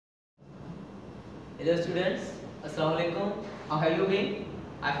Hello students, Assalamu alaikum. How have you been?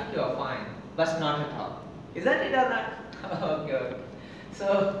 I think you are fine, but not at all. Isn't it or not? Okay.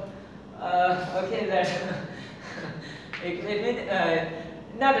 So, okay, that it means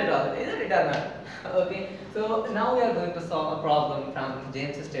not at all. Isn't it or not? Okay. So now we are going to solve a problem from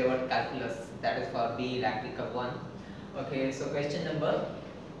James Stewart calculus, that is for B electrical 1. Okay. So question number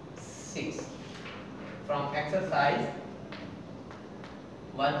 6 from exercise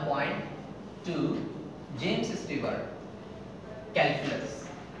 1.2 James Stewart calculus.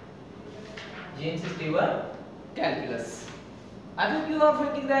 James Stewart calculus. I think you are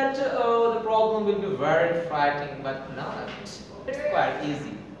thinking that the problem will be very frightening, but no, it's quite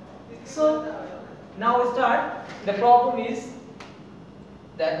easy. So now we start. The problem is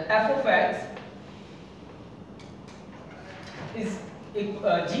that f of x is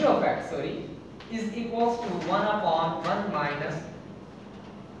g of x is equals to 1 upon 1 minus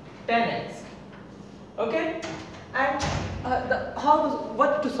 10x. Okay, and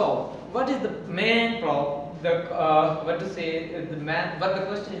what to solve? What is the main problem? What the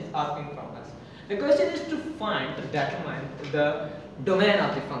question is asking from us. The question is to determine the domain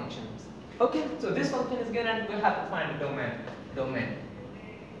of the functions. Okay, so this function is given and we have to find the domain.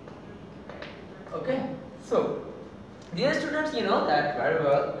 Okay, so dear students, you know that very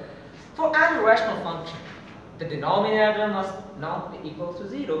well. For any rational function, the denominator must not be equal to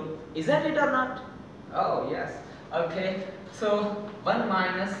 0. Isn't it or not? Oh yes. Okay, so 1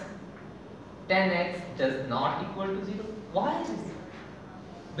 minus 10x does not equal to 0. Why is it?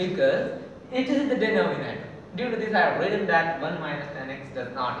 Because it is the denominator. Due to this I have written that 1 minus 10x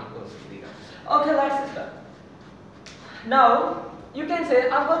does not equal to 0. Okay, let's start. Now you can say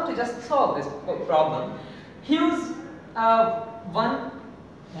I'm going to just solve this problem. Use 1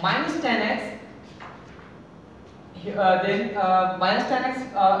 minus 10x, then minus 10x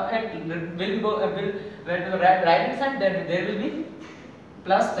will to the right hand side, then there will be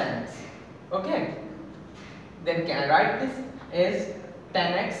plus 10x. Okay, then can I write this as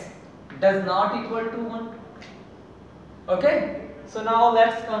 10x does not equal to 1. Okay, so now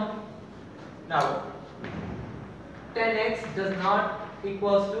let's come. Now 10x does not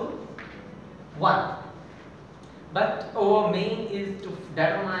equals to 1. But our main is to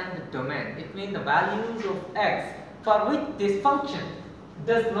determine the domain. It means the values of x for which this function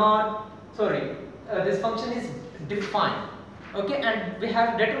does not, this function is defined. Okay, and we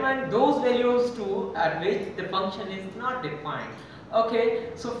have determined those values too at which the function is not defined.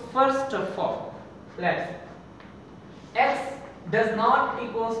 Okay, so first of all, let's x does not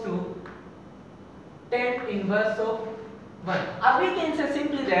equals to 10 inverse of 1. Or we can say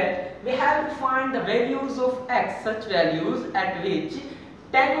simply that we have to find the values of x, such values at which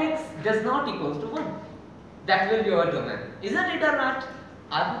 10x does not equals to 1. That will be our domain. Isn't it or not?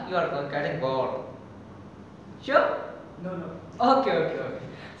 I think you are getting bored. Sure? No. Okay.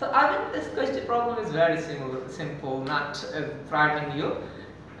 So I think this question problem is very simple, not frightening you.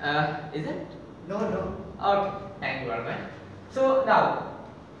 Is it? No. Okay, thank you very much. So now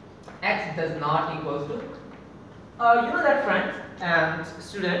x does not equals to you know that friends and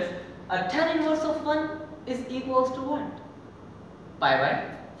students, 10 inverse of 1 is equals to what? Pi by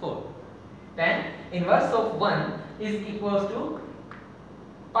 4. 10 inverse of 1 is equals to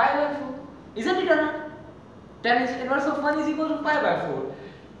pi by 4. Isn't it or not? 10 inverse of 1 is equal to pi by 4.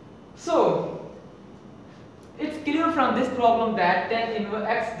 So it's clear from this problem that 10 inverse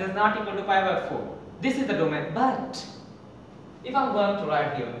x does not equal to pi by 4. This is the domain. But if I'm going to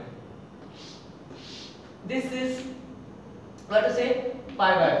write here, this is, let us say,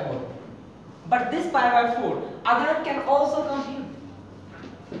 pi by 4. But this pi by 4 again can also come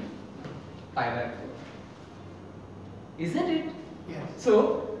here. Pi by 4. Isn't it? Yes.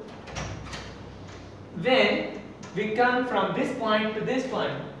 So when we come from this point to this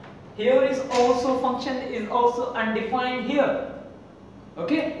point, here is also function is also undefined here.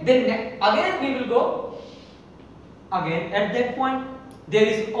 Okay, then again we will go again at that point. There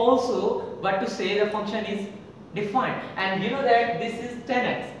is also what to say the function is defined, and you know that this is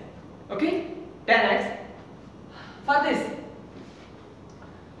 10x. Okay, 10x. For this,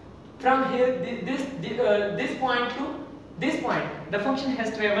 from here this point to this point, the function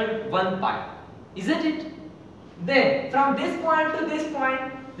has traveled 1 pi. Isn't it? Then from this point to this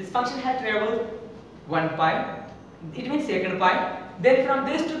point, this function has traveled 1 pi. It means second pi. Then from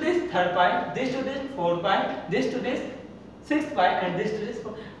this to this, third pi. This to this, fourth pi. This to this, 6 pi, and this to this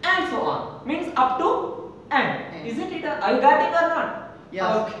 4, and so on. Means up to n. Isn't it? Are you getting or not?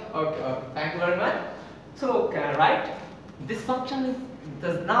 Yes. Okay. Thank you very much. So can I write this function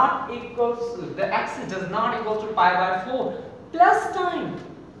does not equals the x does not equal to pi by 4 plus time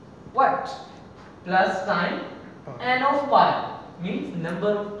what? plus time n of pi means number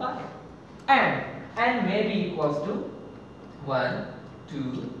of pi, and may be equals to 1,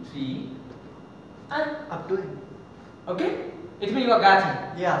 2, 3 and up to n. Okay? It means you are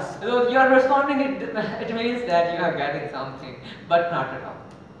getting. Yes. So you are responding, it means that you are getting something, but not at all.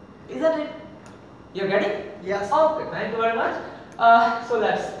 Isn't it? You are getting? Yes. Okay, thank you very much. So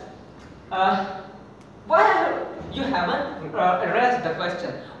let's. Why you haven't addressed the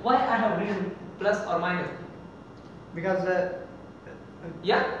question? Why I have written plus or minus? Because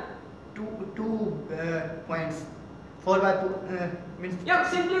Yeah. two points. 4 by 2 means. Yeah.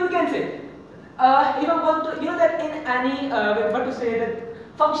 Simply we can say. If I'm going to, you know that in any what to say that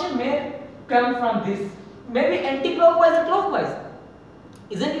function may come from this, maybe anti-clockwise or clockwise,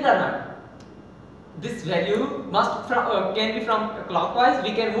 isn't it or not? This value must can be from clockwise.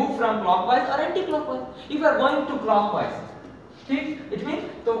 We can move from clockwise or anti-clockwise. If we are going to clockwise, it means,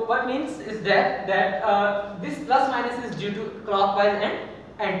 so what means is that this plus minus is due to clockwise and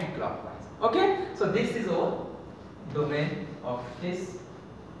anti-clockwise. Okay, so this is our domain of this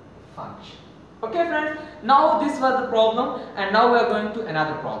function. Okay friends, now this was the problem and now we are going to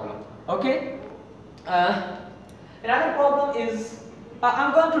another problem. Okay, another problem is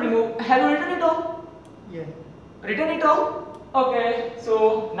I'm going to remove. Have you written it all? Yeah. Written it all? Okay,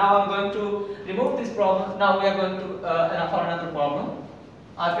 so now I'm going to remove this problem. Now we are going to for another problem.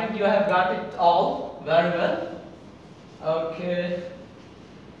 I think you have got it all very well. Okay.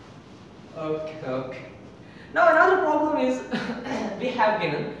 Now another problem is we have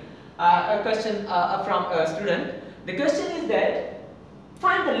given a question from a student. The question is that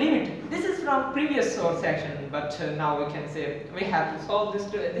find the limit. This is from previous source section, but now we can say we have to solve this.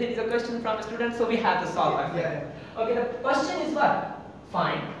 There is a question from a student, so we have to solve it. Yeah. Okay, the question is what?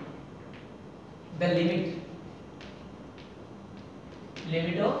 Find the limit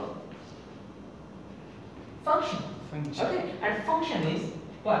of function. Okay, and function is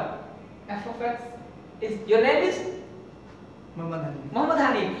what? F of x is, your name is Muhammad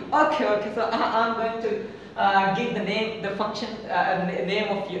Hani. Okay. So I'm going to give the name, the function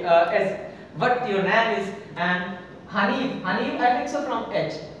name of you as what your name is, and Hanif I think so from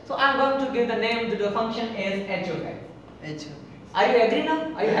H. So I'm going to give the name to the function as h of x. Are you agree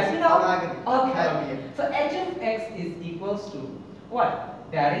now? Are you happy now? I agree. Okay. So h of x is equals to what?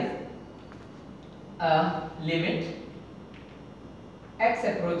 That is limit x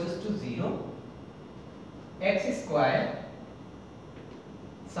approaches to 0, x square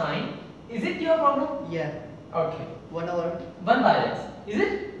sine. Is it your problem? Yeah. Okay. 1 over 1 by x. Is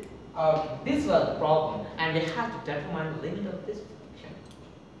it? Okay. This was the problem, and we have to determine the limit of this function.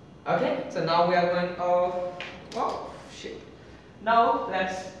 Okay. So now we are going. Oh shit. Now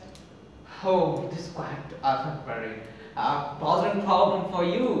let's. Oh, this is quite a very bothering problem for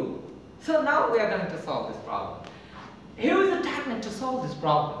you. So now we are going to solve this problem. Here is the technique to solve this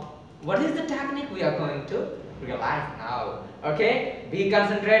problem. What is the technique we are going to realize now? Okay, be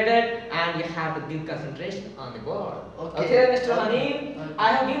concentrated and you have to give concentration on the board. Okay, Mr. Hanim,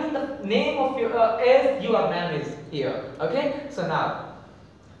 I have given the name of your as your name is here. Okay, so now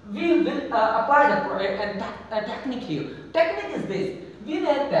we will apply the technique here. Technique is this: we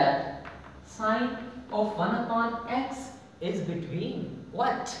know that sine of 1 upon x is between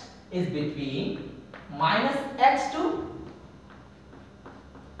what? Is between minus x to.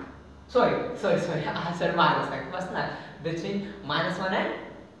 Sorry, I said minus x, was not between minus 1 and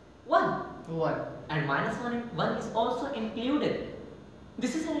 1. 1. And minus 1 and 1 is also included.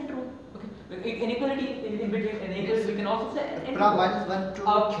 This is an interval. Okay. Inequality in between inequality we can also say an interval. From minus 1 to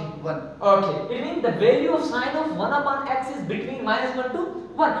 1. Okay. It means the value of sine of 1 upon x is between minus 1 to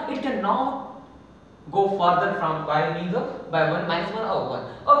 1. It cannot go further from by means of by 1 minus 1 or 1.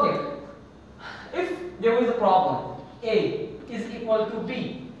 Okay. If there is a problem, a is equal to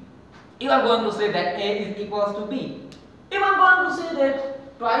b, you are going to say that a is equals to b. If I am going to say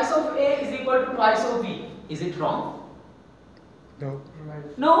that twice of a is equal to twice of b, is it wrong? No.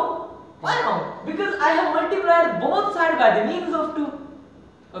 No? Why not? Because I have multiplied both sides by the means of 2.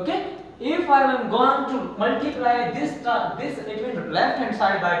 Okay? If I am going to multiply this it means left hand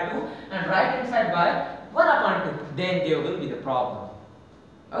side by 2 and right hand side by 1 upon 2, then there will be the problem.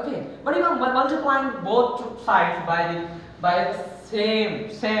 Okay? But if I am multiplying both sides by the same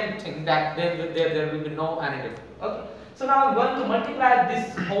thing, that there will be no any difference. Okay, so now I'm going to multiply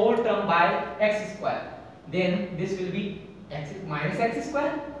this whole term by x square. Then this will be x minus x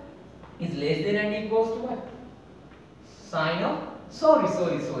square is less than and equals to what? Sine of sorry.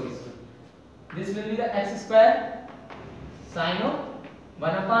 This will be the x square sine of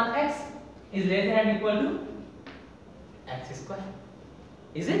 1 upon x is less than and equal to x square.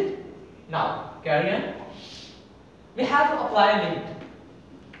 Is it? Now carry on. We have to apply a limit.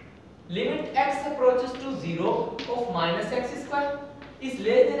 Limit x approaches to 0 of minus x square is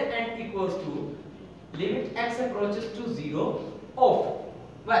less than and equals to limit x approaches to 0 of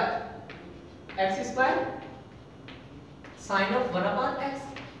what? X square sine of 1 upon x.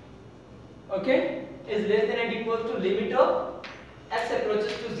 Okay, is less than and equal to limit of x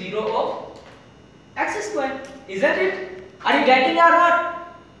approaches to 0 of x square. Isn't it? Are you getting or not?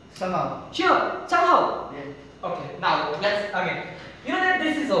 Somehow. Sure, somehow. Yes. Okay, now let's again. You know that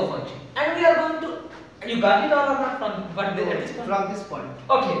this is our function, and we are going to. You got it or not from what at this point? From this point.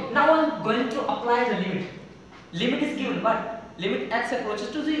 Okay, now I'm going to apply the limit. Limit is given, but limit x approaches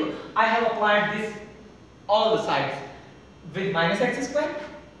to 0. I have applied this all the sides with minus x square,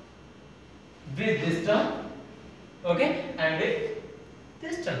 with this term, okay, and with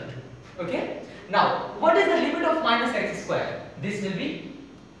this term. Okay. Now, what is the limit of minus x square? This will be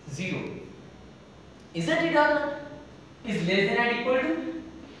 0. Isn't it or not? Is less than or equal to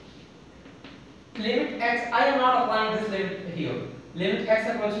limit x. I am not applying this limit here. Limit x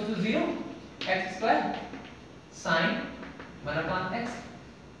approaches to 0, x square sine 1 upon x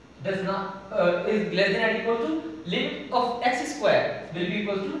does not is less than or equal to limit of x square will be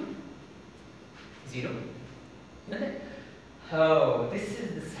equal to 0. Isn't it? Oh, this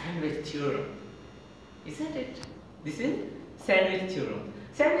is the sandwich theorem. Isn't it? This is sandwich theorem.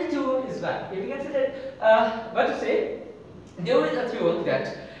 Sandwich theorem is what? If you consider what to say, there is a theorem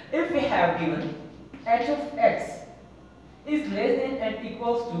that if we have given h of x is less than and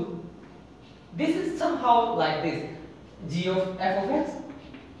equals to, this is somehow like this, g of f of x,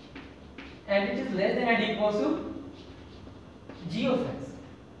 and it is less than and equals to g of x.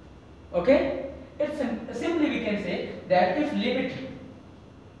 Okay? It's simply we can say that if limit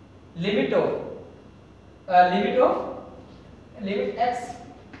x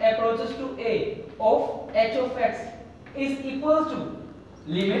approaches to a of h of x is equal to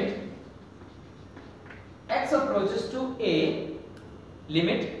limit x approaches to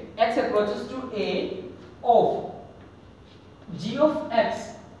a of g of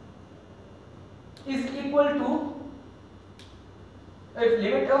x is equal to, if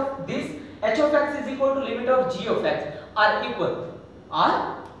limit of this h of x is equal to limit of g of x are equal,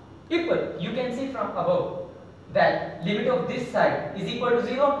 you can see from above that limit of this side is equal to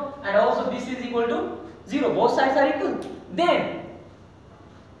 0 and also this is equal to 0, both sides are equal, then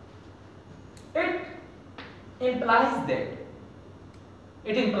it implies that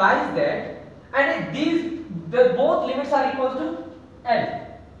and these both limits are equal to L,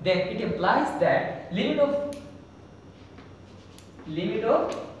 then it implies that limit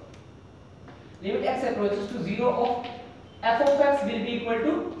x approaches to 0 of f of x will be equal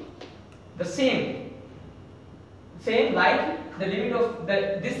to the same like the limit of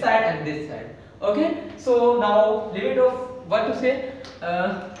this side and this side. Okay, so now limit of what to say,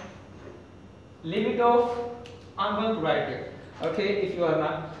 limit of, I'm going to write it. Okay, if you are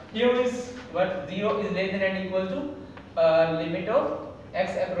not, here is what 0 is less than and equal to limit of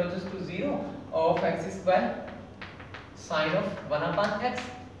x approaches to 0 of x square sine of 1 upon x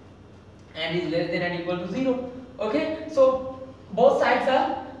and is less than and equal to 0. Okay, so both sides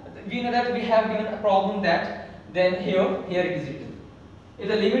are, we know that we have given a problem that then here it is written. If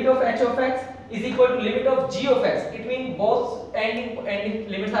the limit of h of x is equal to limit of g of x, it means both ending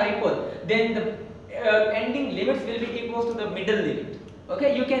limits are equal, then the ending limits will be equal to the middle limit.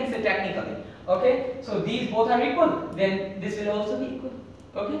 Okay, you can say technically. Okay, so these both are equal, then this will also be equal.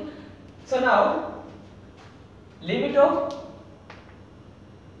 Okay, so now limit of,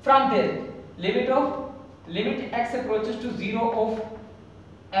 from there, limit x approaches to 0 of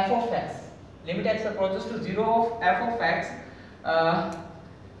f of x, limit x approaches to 0 of f of x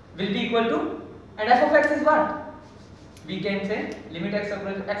will be equal to, and f of x is what? We can say limit x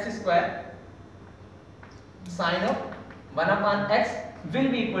approaches x square sine of 1 upon x will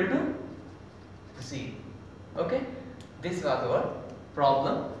be equal to 0. Okay, this was our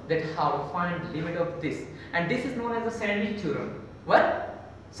problem, that how to find limit of this, and this is known as the sandwich theorem. What?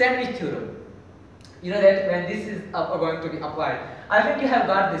 Sandwich theorem. You know that when this is going to be applied, I think you have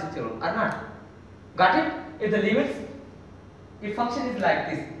got this theorem or not? Got it? If the limits, if function is like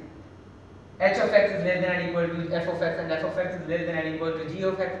this, h of x is less than or equal to f of x and f of x is less than or equal to g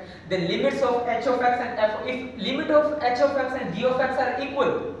of x, then limits of h of x and f, if limit of h of x and g of x are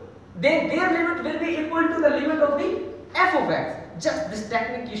equal, then their limit will be equal to the limit of the f of x. Just this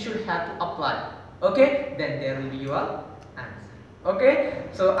technique you should have to apply. Okay, then there will be your answer. Okay,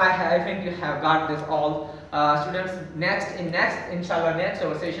 so I think you have got this all students, inshallah next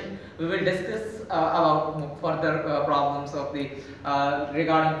our session we will discuss about further problems of the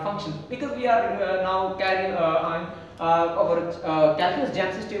regarding functions, because we are now carrying on our calculus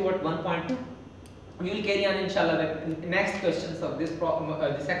James Stewart 1.2. We will carry on inshallah the next questions of this problem,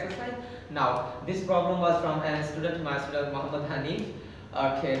 this exercise. Now this problem was from a student, my student Muhammad Hanif.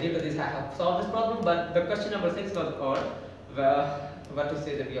 Okay, due to this I have solved this problem, but the question number 6 was called what to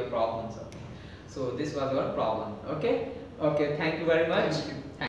say the real problems. Okay. So this was our problem. Okay. Okay. Thank you very much. Thank you.